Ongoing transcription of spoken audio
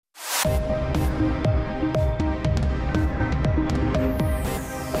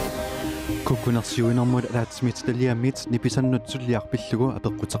Kukunarsiuinermut alaatsimiitaliamit nipisannutsulliarpillugu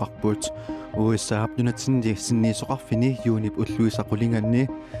apeqqutaqarpuut uissaap nunatsinni sinniisoqarfini yuunip ulluisaqqulinganni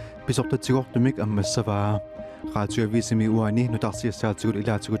pisortatigortumik ammassavaa Radioaviisimi uani nutarsiassaatigul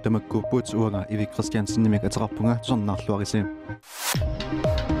ilaatigut tamakkuuppuut uanga Ivi Christiansenimik ateqarpunga tusornaarluarisi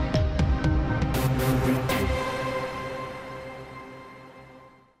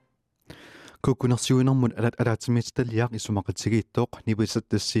Kukunarsiuinermut alaatsimiitaliaq isumaqatigiittoq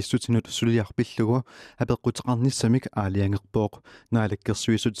nipisattassiissutinut sulliarpillugu apeqqutaqarnissamik aaliangerpooq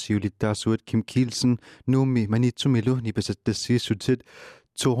naalakkersuisut siulittaasuat Kim Kielsen nuummi manitsumilu nipisattassiissutit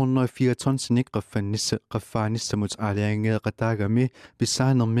 204 tonsinik qaffaannissamut aaliangeeqataagami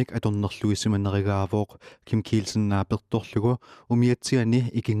pissaanermik atornerluisimanerigaavooq Kim Kielsen naapertorlugu umiatsiani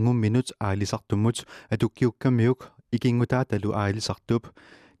ikingumminut aalisartumut atukkiukkamiuk ikingutaatalu aalisartup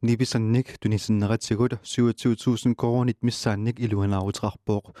Nibisannik tunisinneratigut 27.000 koronit missaannik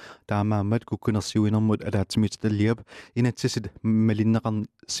iluanaaruteqarpooq taamaammat kukkunersiuinermut alaatsimiitaliap inatsisit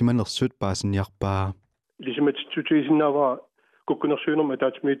malinneqarsimanersut paasinniarpaa Lisimatituisinnava kukkunersiuinermut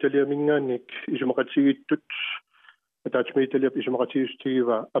alaatsimiitaliamingaannik isumaqatigittut alaatsimiitaliap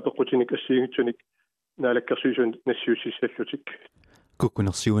isumaqatigistigiva apeqqutinik assiingitsunik naalakkersuisun nassiussissallutik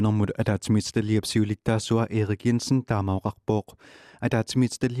Kukkunersiuinermut alaatsimiitaliap siulittaasua Erik Jensen taamauqarpooq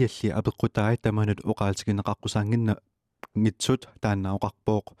alaatsimiitalialli apeqqutaai tamanut oqaaltigineqaqqusaanginna ngitsut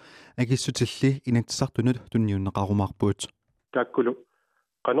taannauqarpooq akissutilli inatsisartunut tunniunneqarumarpuut taakkulu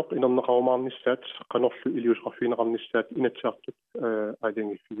qanoq inerneqarumaarnissaat qanorlu iliusqarfiineqarnissaat inatsiartut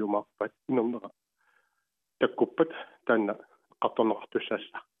aaliangiffiumaarpat inerneqa takkuppat taanna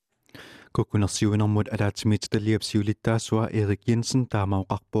qartorneqartussaassa Kukkunersiuinermut alaatsimiitaliap siulittaasua Erik Jensen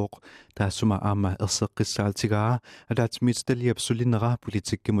taamauqarpooq taassuma aama erseqqissaaltigaa alaatsimiitaliap sulinera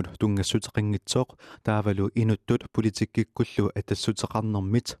politikkimut tungassutеқангитсоқ таавалу инуттут политиккиккуллу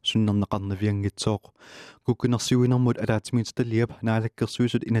атассутеқарнэрмит суннернеқарнавиангитсоқ куккунерсиуинермут алаатимииталиап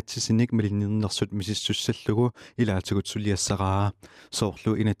наалаккерсуисут инатсисиник малиннернерсут мисиссуссаллугу илаатигут сулиассараа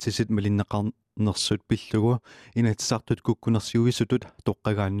соорлу инатсисит малиннеқарнерсут пиллугу инатсартут куккунерсиуисутут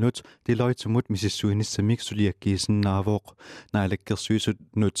тоққагааннут Deloittumut misissuinissamik suliakkiisinnaavoq naalakkersuisut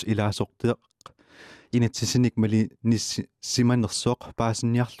nut ilaasорteq inatsisinik malinissimanersoq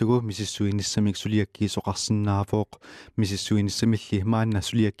paasinniarlugu misissuinissamik suliakkiisoqarsinnaavoq misissuinissamilli maanna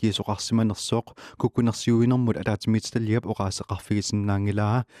suliakkiisoqarsimanersoq kukkunersiuinermut alaatimitsaliap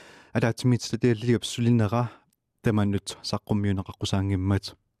oqaaseqarfigisinnaangilaa alaatimitsaliap sulinera tamannut saqqummiuneqaqqusaangimmat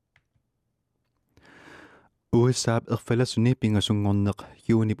Uissaap erfalasuni pingasungorneq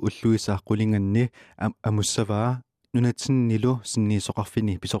yuunip ulluisaaqqullinganni amussavaa nunatsinnilu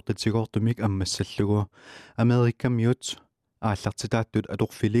sinniisoqarfini pisortatigortumik ammassallugu Amerikkamiut aallartitaattut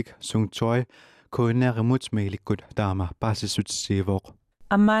atorfilik sungtoi koinaarimut meilikkut taama paasissutissiivooq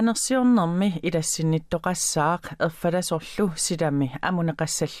Ammaanersiornermi ilassinnittoqassaaq erfalasorlu silami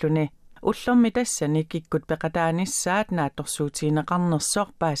amuneqassalluni Ullormi tassani kikkut peqataanissaat naatorsuutiineqarnersoq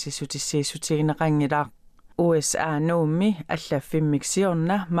paasissutissiisutiineqangilaaq USA nuummi allaffimmiksi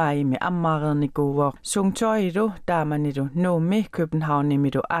maayimi ammaareernikuuvoq sungtoilu taamanilu nuummi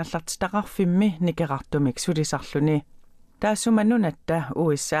Københavnimilu aallartitaqarfimmi nikerartumik sulisarluni taassuma Nunaata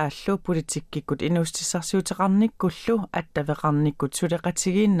USAallu politikkikut inuustissarsiuteqarnikkullu attaveqarnikkut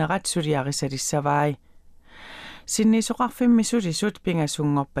suleqatigiinnerat suliarisalisavaai Sinniisoqarfimmi sulisut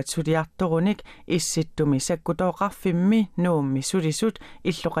pingasungorpat suliartorunik issittumi sakkutooqarfimmi nuummi sulisut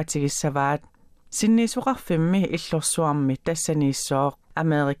illoqatigissavaat Sinniisoqarfimmi illorsuarmi tassaniissooq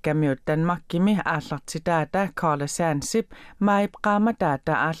Amerikkamiut Danmarkkimi aallartitaata Carla Sansip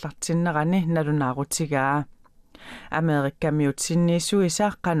maipqaamataata aallartinnerani nalunaarutigaa Amerikkamiut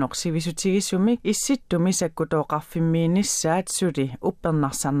sinniisuisa qanorsivisutigisumik issittumi sakkutooqarfimmiinissaat suli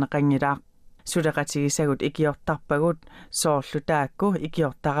uppernarsarneqangilaaq Suleqatigisagut ikiortarpagut soorlu taakku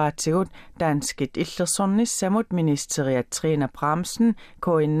ikiortaraatigut danskit illersornissamut ministeriat Trine Bramsen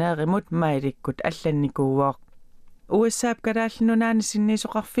koinneerimut mailikkut allannikuuvoq USAap kalaallunaani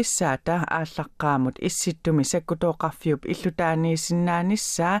sinniisoqarfissaata aallaqqaamut issittumi sakkutooqarfiup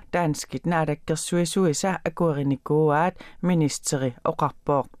illutaaniisinnaannissaa danskit naalakkersuisuisa akuerinikuuaat ministeri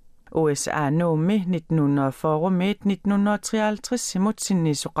oqarpooq USA nuummi 1940-mit 1953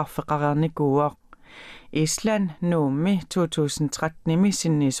 sinniisoqarfeqarernikuuoq Island nuummi 2013-mi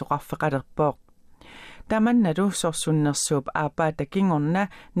sinniisoqarfeqalerpooq Tamannalu sorsunnersuup aapaattakingorna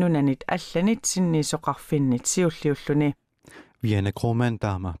nunanit allanit sinniisoqarfinnit siulliulluni Viana Kroman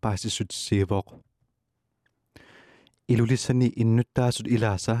taama paasissutissiivooq Ilulissani innuttaasut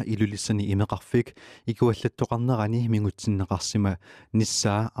ilaasa ilulissani imeqarfik ikuallattoqarnerani mingutsinneqarsima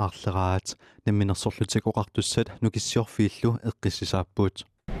nissaa aarleraat namminersorlutik oqartussat nukissiorfiillu eqqissisaapput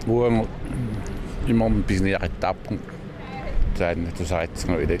imorgon pisniaqattaarpun taanna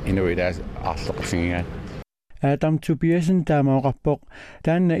tusaqatsngu inu ilaas aarleqsingigaat Adam Tobiasen taamaoqarpoq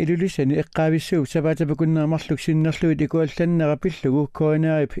taanna ilulissani eqqaavissuu sapaatapakunnermarluk sinnerluit ikuallannera pillugu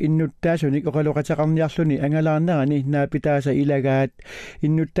koinaarip innuttaasunik oqaloqataqarniarluni angalaarnerani naapitaasa ilagaat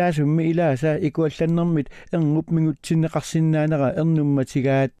innuttaasummi ilaasa ikuallannermit erngub mingutsinneqarsinnaanera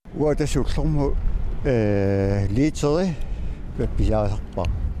ernummatigaat uatasullermu liiteri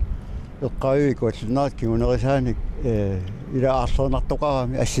pisaasarpa eqqaavi ikuallannerat kimunerisaani ila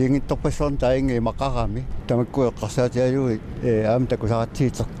aarlernartoqarami assiingittorpassuarn taingi maqarami tamakku eqqarsaatialui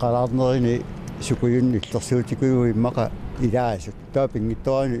aamtakusaqatsiiteqqalaarnerini sukuyunni illersuutikuyui immaqa ilaasut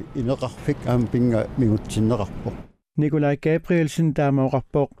taapingittorani ineqarfik aampinga mingutsinneqarpoq Nikolai Gabrielsen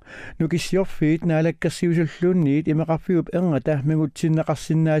taamaoqarpoq nukisiorfiit naalakkersiusulluunniit imeqarfiup erngata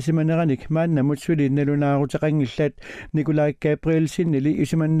mingutsinneqarsinnaasimaneranik maannamut suli nalunaaruteqangillat Nikolai Gabrielsenili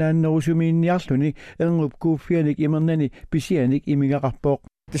isumannaannerusumiinniarluni erngub kuuffianik imernani pisianik imigaqarpoq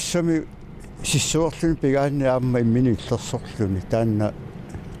tassami sissuorluni pigaanni aamma immini illersorluni taanna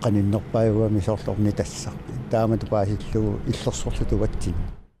qaninnerpaajuami soorlorni tassa taamatu paasillugu illersorlutuvatsin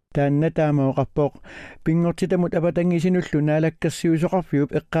taanna taamaoqarpoq pingortitamut apatangisinullu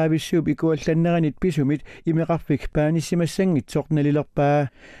naalakkersiusoqarfiup eqqaavissuup ikuallanneranit pisumit imeqarfik paanissimassangitsoq nalilerpaa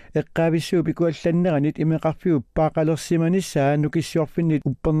eqqaavissuup ikuallanneranit imeqarfiup paaqalersimanissaa nukissiorfinnit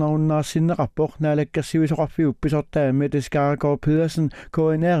uppernerunnaarsinneqarpoq naalakkersiusoqarfiup pisortaa Mette Skargaard Pedersen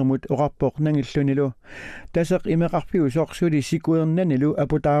KNR-mut oqarpoq nangillunilu taseq imeqarfiusoq suli sikuernanilu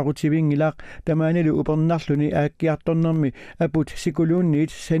aputaarutivingilaq tamaanilu upernarluni aakkiartornermi aput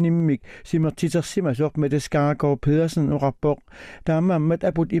sikuluunniit nimmik simertitersimasoq Mette Skargaard Pedersen oqarpoq taamaammat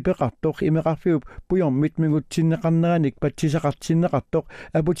aput ipeqartoq imeqarfiup pujormit mingutsinneqarneranik patsisaqartinneqartoq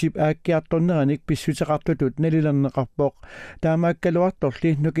aputip aakkiartorneranik pissuteqartutut nalilerneqarpoq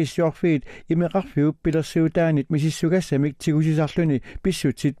taamaakkaluartorli nukissiorfiit imeqarfiup pilersuutaanit misissugassamik tigusisarluni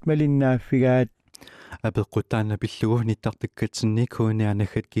pissutit malinnaaffigaat апеққутаана пиллугу ниттартаккатсинни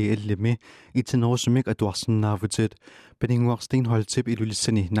куинианаггат ки иллими итинерусумик атуарсиннаавутит панингуарстин холтип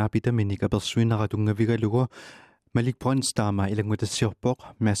илулиссани наапитаминик аперсуинера тунгавигалугу малик бронстаама илангутассиорпоқ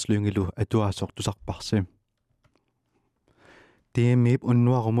маслуингилу атуаасор тусарпарси тиэмип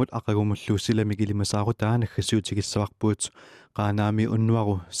уннуарумут ақагумуллууссилами килимасаару таанаггасуутигиссаварпуут qaaнаами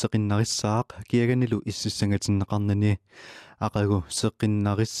уннуару сеқиннариссаақ киаганилу иссиссангатиннеқарнани ақагу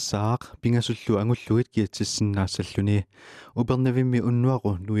сеқиннариссаақ пингасуллу ангуллугит киатсиссиннаассаллуни упернавимми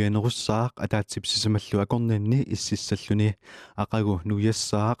уннуару нуянеруссаақ атаатсипсисималлу акорнанни иссиссаллуни ақагу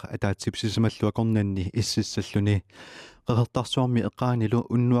нуяссаақ атаатсипсисималлу акорнанни иссиссаллуни qaqertarsuarmi eqqaanilu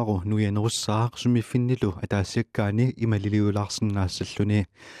unnuaru nuyanerussaaq sumiffinnilu ataassiakkaani imaliliulaarsиннаассаллуни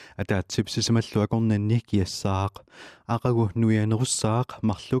атаатсипсисималлу акорнанни киассаақ ақагу нуяnerussaaq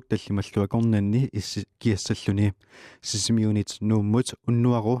марлук таллималлу акорнанни киассаллуни сисимиунит нууммут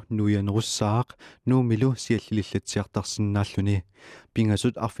уннуару нуяnerussaaq нуумилу сиаллилиллатсиартарсинааллуни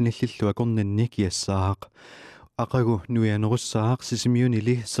пингасут арфиниллиллу акорнанни киассаақ ақагу нуяnerussaaq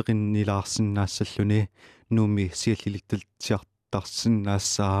сисимиунили сеқиннилаарсиннаассаллуни нуми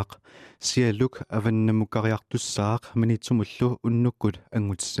сиаллилитталсиартарсинаассаақ сиалук аваннамукариартуссаақ манитсумуллу уннуккут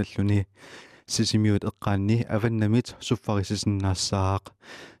ангутиссаллуни сисимиут эққаанни аваннамит суффарисисиннаассаақ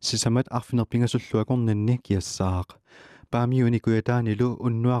сисамат арфинерпингасуллу акорнанни киассаақ паамиуни куятаанилу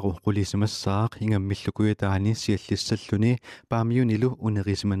уннуару qulisimassaaq ingammillu kuyataani siallissalluni paamiunilu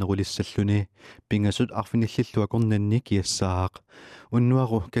unerisimanerulissalluni pingasut arfinillillu akornanni kiassaaq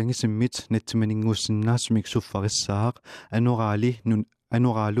unnuaru kangisimmit natsimaninguussinnaasumik suffarissaaq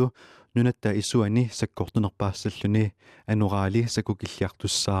anuraalu nunatta isuani sakkortunerpaassalluni anuraali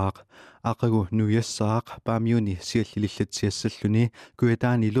sakukilliartussaaq aqagu nuyassaaq paamiuni siallilillatsiassalluni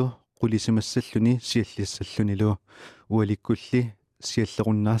kuyataanilu qulisimassalluni siallissallunilu ualikkulli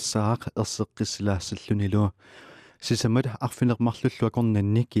siallerunnaassaaq erseqqissilaassallunilu sisamat arfinermarlullu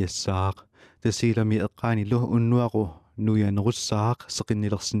akornanni kiassaaq tasiilami eqqaanilu unnuaqu nuyanerussaaq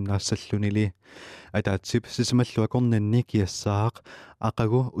seqinnilersinnaassallunili ataatsip sisamallu akornanni kiassaaq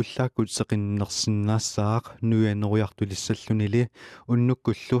aqagu ullaakkut seqinnersinnaassaaq nuyaneruyartulissallunili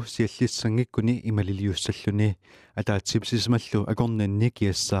unnukkullu siallissangikkuni imaliliussalluni ataatsip sisamallu akornanni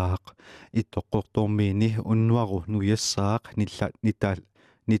kiassaaq ittoqqortormiini unnuaru nuyassaaq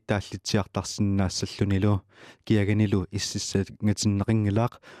nittaallitsiartarsinnaassallunilu kiaganilu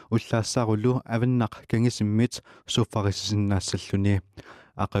ississangatinneqingilaaq ullaassаарullu avannaq kangisimmit suffarisinnaassalluni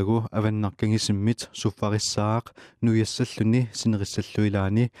aqagu avannaq kangisimmit suffarissaaq nuyassalluni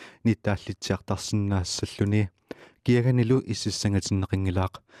sinerissalluilaani nittaallitsiartarsinnaassalluni kiaganilu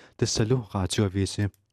ississangatinneqingilaaq tassalu Radioaviisi